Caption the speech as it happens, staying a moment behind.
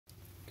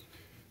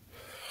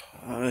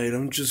Alright,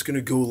 I'm just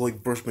gonna go,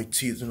 like, brush my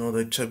teeth and all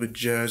that type of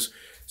jazz.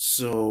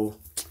 So,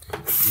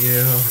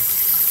 yeah.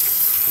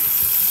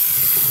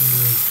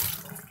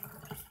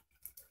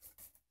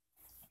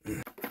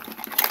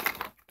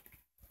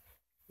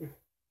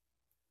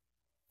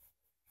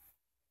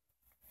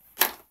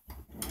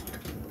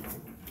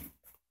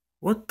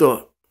 What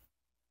the?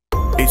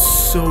 Okay,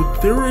 so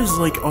there is,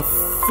 like, a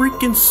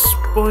freaking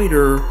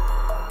spider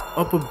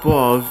up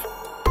above,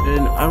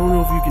 and I don't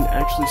know if you can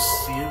actually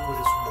see it, but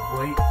it's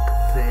right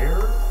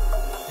there.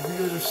 Have you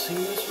guys are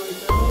seeing this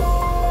right now?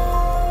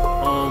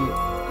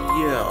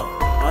 Yeah,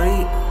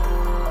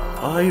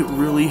 I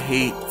really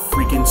hate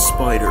freaking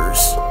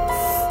spiders.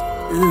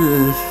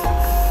 Ugh.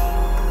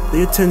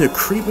 They tend to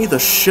creep me the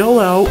shell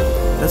out.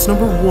 That's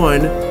number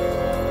one.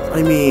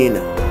 I mean,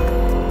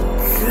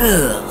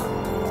 ugh.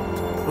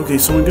 Okay,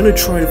 so I'm gonna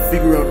try to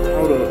figure out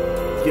how to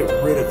get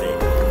rid of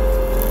it.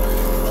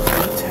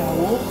 A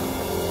towel.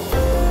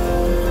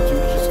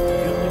 Just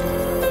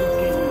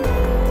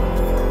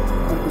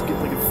get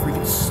like a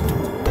freaking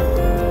stool.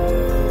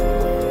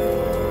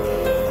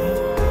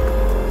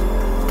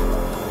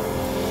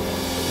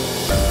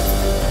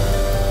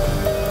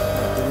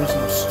 There is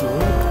no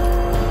stool.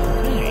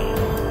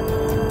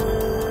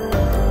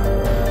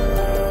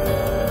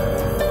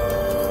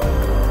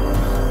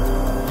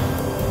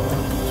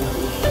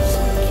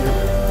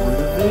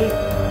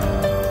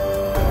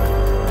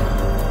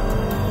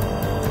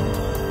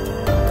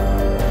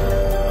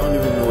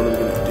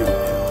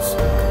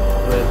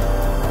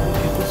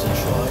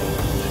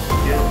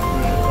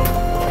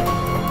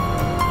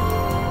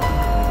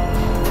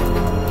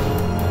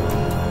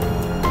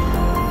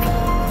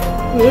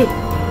 Okay.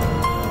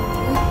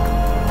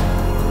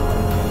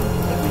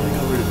 I really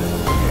got rid of it.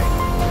 Okay.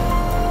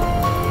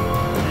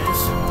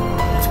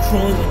 It's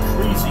crawling like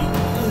crazy.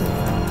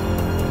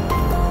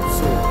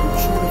 So I'm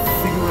trying to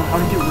figure out how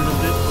to get rid of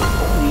it, but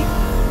only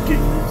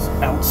getting this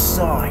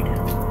outside.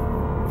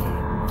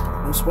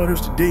 No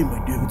spiders today, my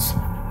dudes.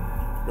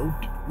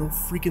 No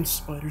freaking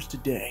spiders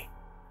today.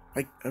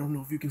 I don't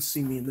know if you can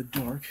see me in the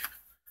dark.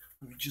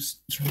 Let me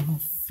just turn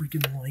off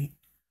freaking light.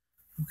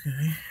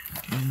 Okay.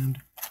 And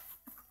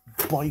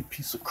bye,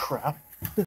 piece of crap.